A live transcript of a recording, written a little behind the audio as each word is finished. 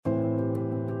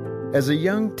As a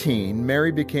young teen,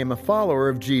 Mary became a follower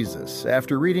of Jesus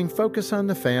after reading Focus on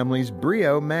the Family's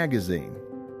Brio magazine.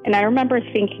 And I remember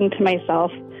thinking to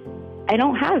myself, I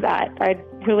don't have that. I'd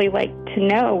really like to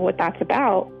know what that's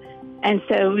about. And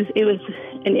so it was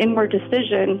an inward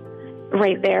decision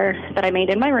right there that I made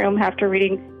in my room after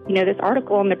reading, this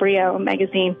article in the Brio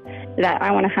magazine, that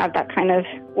I want to have that kind of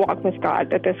walk with God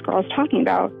that this girl is talking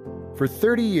about. For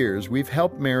 30 years, we've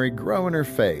helped Mary grow in her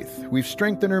faith. We've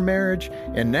strengthened her marriage,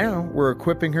 and now we're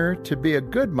equipping her to be a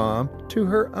good mom to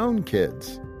her own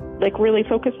kids. Really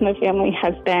Focus on the Family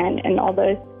has been, and all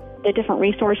the different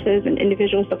resources and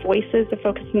individuals, the voices of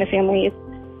Focus on the Family, it's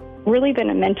really been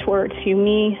a mentor to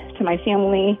me, to my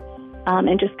family,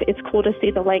 and just it's cool to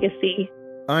see the legacy.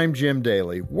 I'm Jim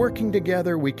Daly. Working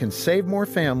together, we can save more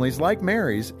families like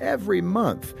Mary's every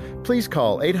month. Please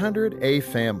call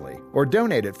 800-A-FAMILY or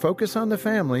donate at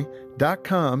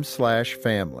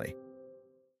focusonthefamily.com/family.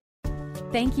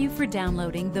 Thank you for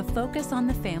downloading the Focus on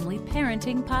the Family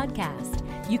Parenting Podcast.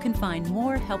 You can find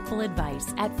more helpful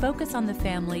advice at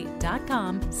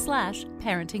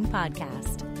focusonthefamily.com/parenting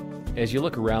podcast. As you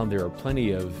look around, there are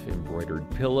plenty of embroidered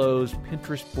pillows,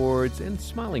 Pinterest boards, and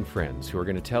smiling friends who are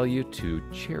going to tell you to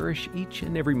cherish each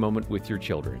and every moment with your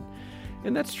children.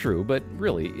 And that's true, but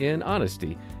really, in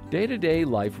honesty, day-to-day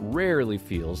life rarely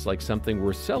feels like something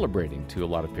worth celebrating to a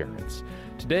lot of parents.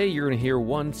 Today, you're going to hear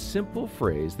one simple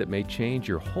phrase that may change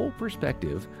your whole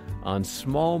perspective on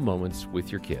small moments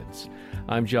with your kids.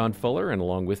 I'm John Fuller, and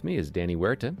along with me is Danny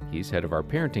Huerta. He's head of our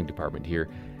parenting department here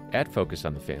at Focus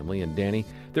on the Family. And Danny,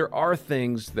 there are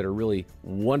things that are really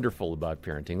wonderful about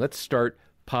parenting. Let's start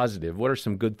positive. What are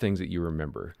some good things that you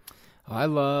remember? I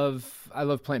love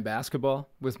playing basketball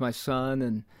with my son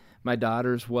and my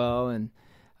daughter as well, and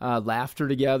laughter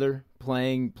together,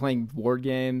 playing board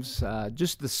games,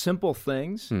 just the simple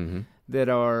things that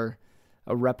are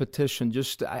a repetition.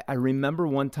 I remember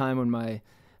one time when I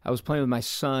was playing with my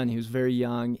son. He was very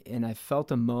young, and I felt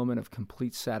a moment of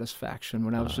complete satisfaction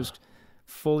when I was just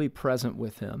fully present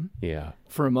with him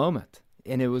for a moment.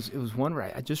 And it was one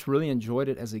where I just really enjoyed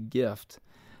it as a gift.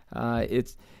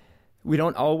 We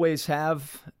don't always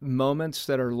have moments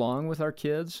that are long with our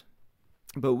kids,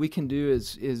 but what we can do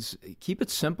is keep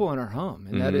it simple in our home.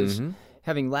 And that is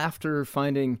having laughter,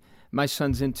 my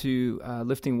son's into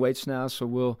lifting weights now, so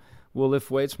we'll lift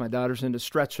weights. My daughter's into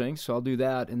stretching, so I'll do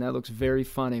that, and that looks very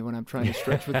funny when I'm trying to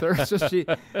stretch with her. So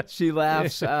she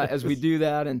laughs as we do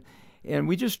that, and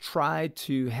we just try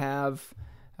to have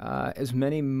as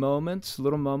many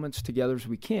little moments together as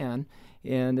we can.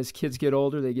 And as kids get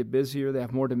older, they get busier, they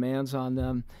have more demands on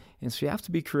them. And so you have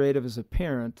to be creative as a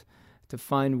parent to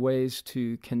find ways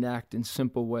to connect in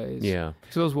simple ways. Yeah.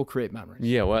 So those will create memories.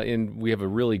 Yeah, well, and we have a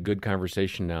really good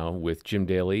conversation now with Jim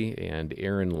Daly and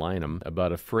Erin Lynham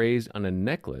about a phrase on a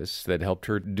necklace that helped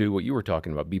her do what you were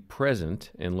talking about, be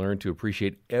present and learn to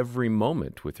appreciate every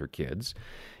moment with her kids,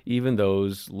 even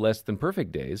those less than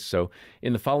perfect days. So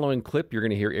in the following clip, you're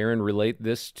going to hear Erin relate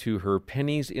this to her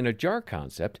pennies in a jar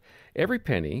concept. Every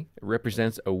penny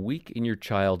represents a week in your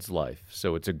child's life.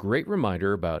 So it's a great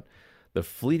reminder about the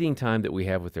fleeting time that we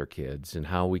have with our kids and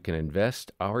how we can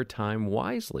invest our time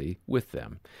wisely with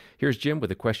them. Here's Jim with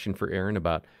a question for Erin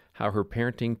about how her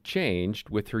parenting changed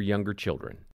with her younger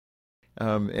children.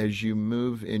 As you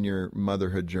move in your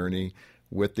motherhood journey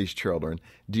with these children,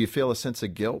 do you feel a sense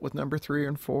of guilt with number 3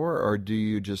 and 4, or do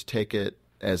you just take it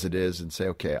as it is and say,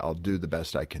 okay, I'll do the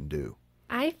best I can do?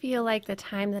 I feel like the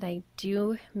time that I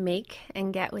do make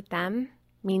and get with them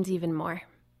means even more.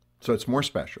 So it's more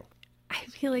special. I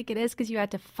feel like it is because you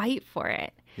had to fight for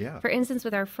it. Yeah. For instance,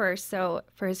 with our for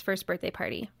his first birthday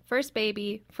party, first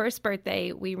baby, first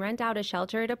birthday, we rent out a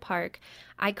shelter at a park.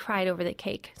 I cried over the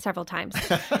cake several times.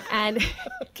 And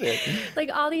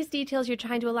all these details you're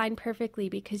trying to align perfectly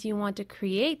because you want to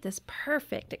create this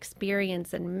perfect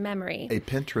experience and memory. A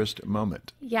Pinterest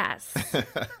moment. Yes.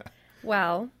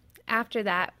 Well, after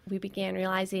that, we began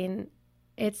realizing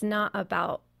it's not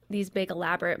about these big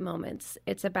elaborate moments.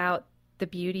 It's about the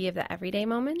beauty of the everyday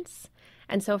moments.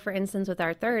 And so, for instance, with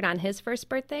our third, on his first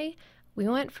birthday, we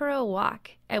went for a walk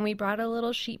and we brought a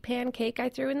little sheet pan cake I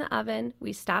threw in the oven.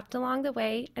 We stopped along the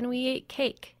way and we ate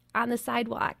cake on the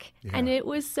sidewalk. Yeah. And it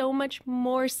was so much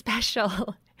more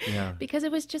special because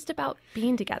it was just about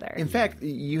being together. In fact,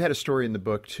 you had a story in the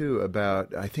book, too,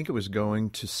 about, I think it was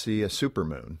going to see a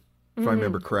supermoon. If I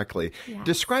remember correctly. Yes.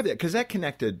 Describe that, because that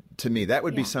connected to me. That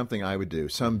would be something I would do,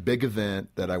 some big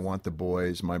event that I want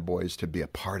my boys to be a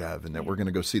part of, and that we're going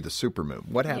to go see the supermoon.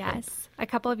 What happened? Yes. A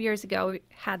couple of years ago, we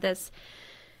had this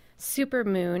super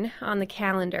moon on the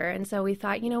calendar. And so we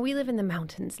thought, we live in the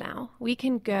mountains now. We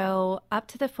can go up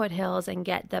to the foothills and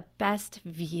get the best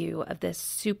view of this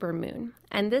super moon.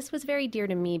 And this was very dear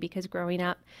to me because growing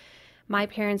up, my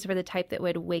parents were the type that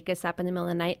would wake us up in the middle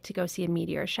of the night to go see a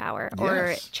meteor shower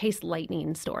or chase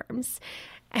lightning storms.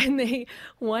 And they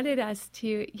wanted us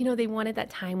to, they wanted that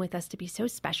time with us to be so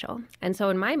special. And so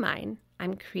in my mind,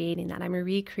 I'm creating that. I'm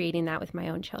recreating that with my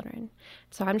own children.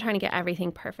 So I'm trying to get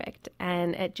everything perfect.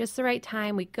 And at just the right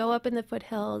time, we go up in the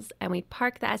foothills and we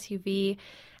park the SUV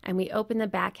and we open the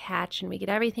back hatch and we get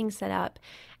everything set up.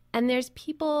 And there's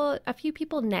a few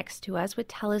people next to us with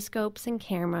telescopes and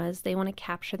cameras. They want to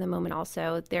capture the moment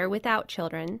also. They're without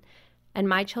children, and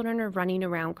my children are running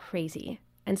around crazy.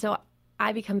 And so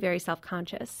I become very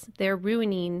self-conscious. They're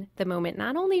ruining the moment,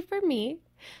 not only for me,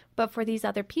 but for these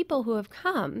other people who have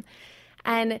come.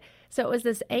 And so it was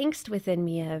this angst within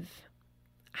me I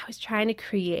was trying to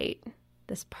create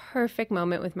this perfect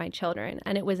moment with my children,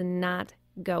 and it was not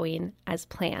going as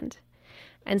planned.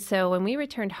 And so when we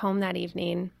returned home that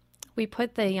evening, we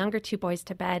put the younger two boys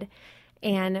to bed,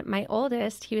 and my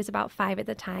oldest, he was about 5 at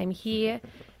the time, he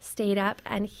stayed up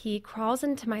and he crawls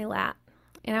into my lap.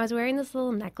 And I was wearing this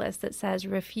little necklace that says,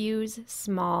 "Refuse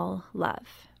small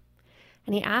love."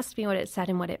 And he asked me what it said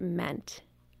and what it meant.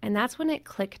 And that's when it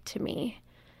clicked to me.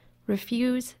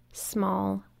 Refuse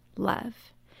small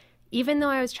love. Even though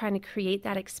I was trying to create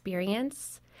that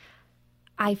experience,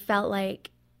 I felt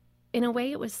like, in a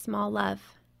way, it was small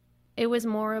love. It was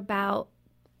more about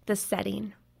the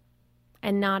setting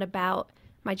and not about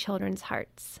my children's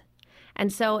hearts.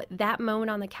 And so that moment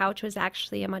on the couch was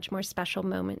actually a much more special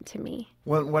moment to me.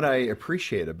 Well, what I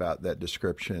appreciate about that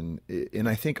description, and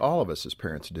I think all of us as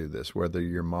parents do this, whether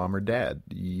you're mom or dad,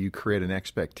 you create an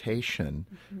expectation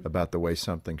about the way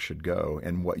something should go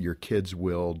and what your kids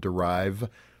will derive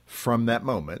from that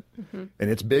moment. And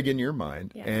it's big in your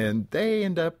mind. Yeah. And they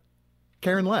end up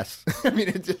caring less. I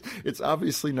mean, it's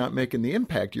obviously not making the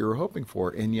impact you were hoping for.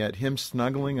 And yet him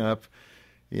snuggling up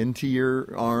into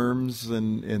your arms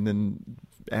and then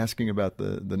asking about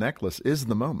the necklace is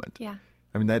the moment. Yeah.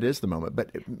 I mean, that is the moment.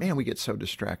 But, man, we get so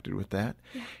distracted with that.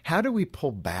 Yeah. How do we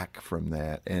pull back from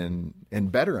that and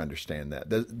better understand that?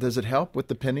 Does it help with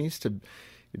the pennies?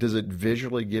 Does it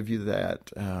visually give you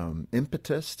that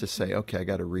impetus to say, okay, I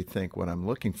got to rethink what I'm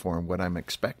looking for and what I'm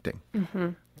expecting?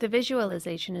 The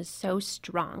visualization is so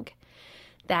strong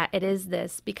that it is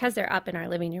this, because they're up in our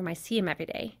living room, I see them every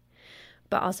day,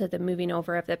 but also the moving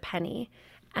over of the penny.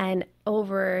 And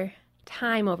over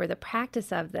time, over the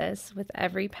practice of this, with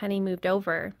every penny moved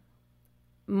over,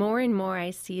 more and more I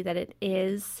see that it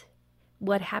is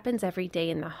what happens every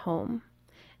day in the home.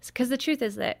 Because the truth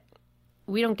is that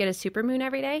we don't get a supermoon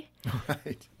every day,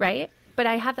 right? But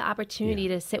I have the opportunity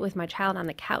to sit with my child on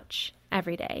the couch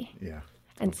every day. Yeah.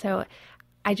 And so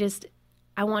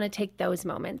I want to take those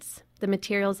moments, the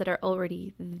materials that are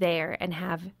already there, and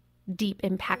have deep,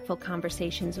 impactful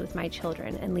conversations with my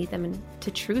children and lead them to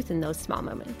truth in those small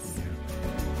moments.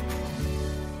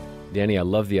 Danny, I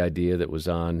love the idea that was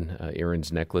on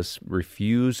Aaron's necklace,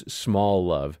 refuse small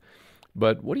love.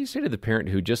 But what do you say to the parent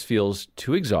who just feels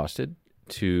too exhausted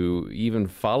to even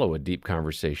follow a deep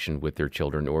conversation with their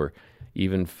children or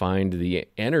even find the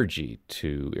energy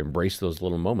to embrace those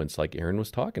little moments like Aaron was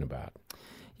talking about?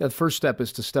 Yeah, the first step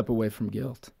is to step away from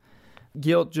guilt.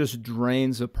 Guilt just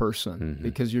drains a person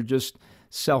because you're just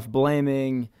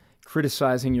self-blaming,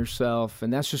 criticizing yourself,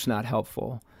 and that's just not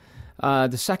helpful.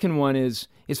 The second one is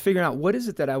figuring out what is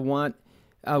it that I want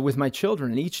with my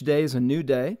children. And each day is a new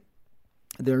day.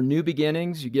 There are new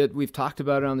beginnings. We've talked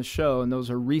about it on the show, and those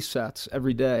are resets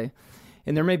every day.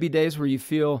 And there may be days where you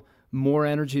feel more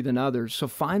energy than others. So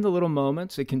find the little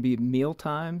moments. It can be meal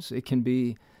times. It can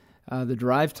be the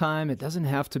drive time. It doesn't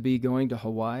have to be going to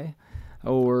Hawaii.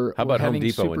 Or how about Home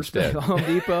Depot instead? Home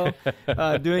Depot,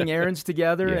 doing errands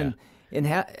together and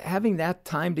having that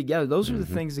time together. Those are the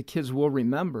things the kids will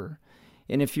remember.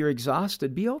 And if you're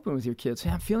exhausted, be open with your kids.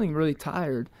 Hey, I'm feeling really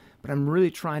tired, but I'm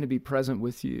really trying to be present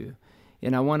with you.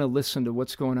 And I want to listen to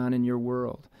what's going on in your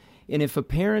world. And if a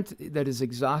parent that is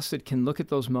exhausted can look at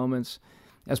those moments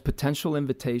as potential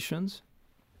invitations,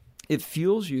 it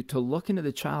fuels you to look into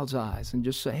the child's eyes and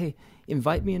just say, hey,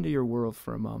 invite me into your world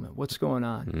for a moment. What's going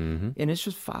on? And it's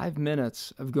just 5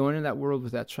 minutes of going into that world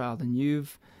with that child, and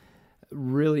you've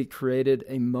really created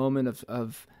a moment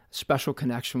of special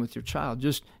connection with your child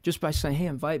just by saying, hey,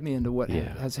 invite me into what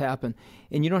has happened.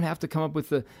 And you don't have to come up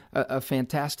with a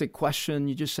fantastic question.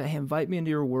 You just say, hey, invite me into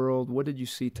your world. What did you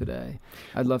see today?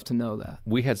 I'd love to know that.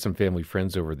 We had some family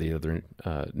friends over the other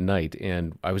night,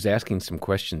 and I was asking some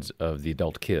questions of the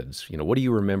adult kids. What do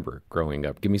you remember growing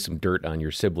up? Give me some dirt on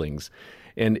your siblings.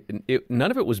 And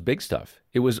none of it was big stuff.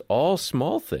 It was all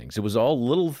small things. It was all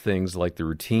little things like the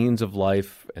routines of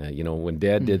life. When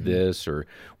Dad did this, or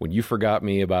when you forgot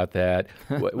me about that,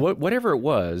 whatever it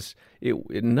was.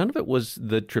 None of it was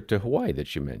the trip to Hawaii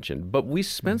that you mentioned. But we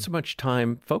spent so much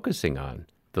time focusing on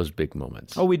those big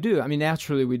moments. Oh, we do. I mean,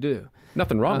 naturally, we do.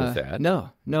 Nothing wrong with that.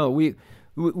 No.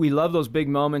 We love those big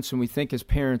moments, and we think as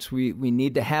parents we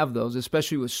need to have those,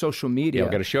 especially with social media. Yeah,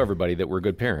 we've got to show everybody that we're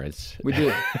good parents. We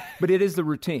do. But it is the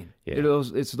routine. Yeah.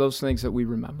 It's those things that we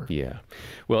remember. Yeah.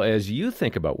 Well, as you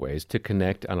think about ways to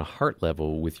connect on a heart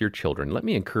level with your children, let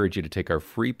me encourage you to take our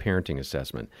free parenting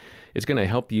assessment. It's going to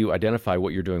help you identify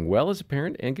what you're doing well as a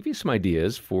parent and give you some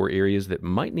ideas for areas that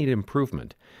might need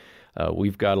improvement.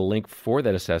 We've got a link for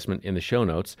that assessment in the show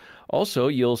notes. Also,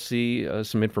 you'll see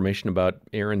some information about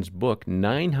Erin's book,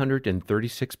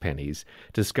 936 Pennies,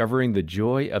 Discovering the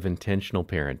Joy of Intentional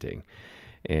Parenting.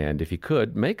 And if you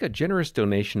could, make a generous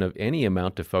donation of any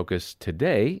amount to Focus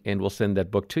today, and we'll send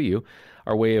that book to you.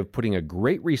 Our way of putting a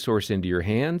great resource into your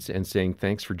hands and saying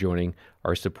thanks for joining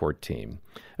our support team.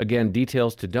 Again,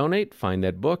 details to donate, find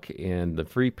that book, and the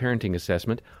free parenting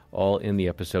assessment, all in the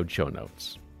episode show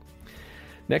notes.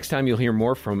 Next time, you'll hear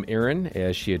more from Erin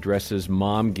as she addresses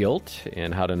mom guilt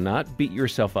and how to not beat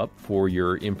yourself up for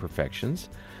your imperfections.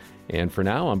 And for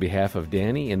now, on behalf of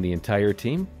Danny and the entire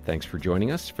team, thanks for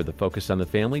joining us for the Focus on the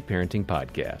Family Parenting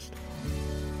Podcast.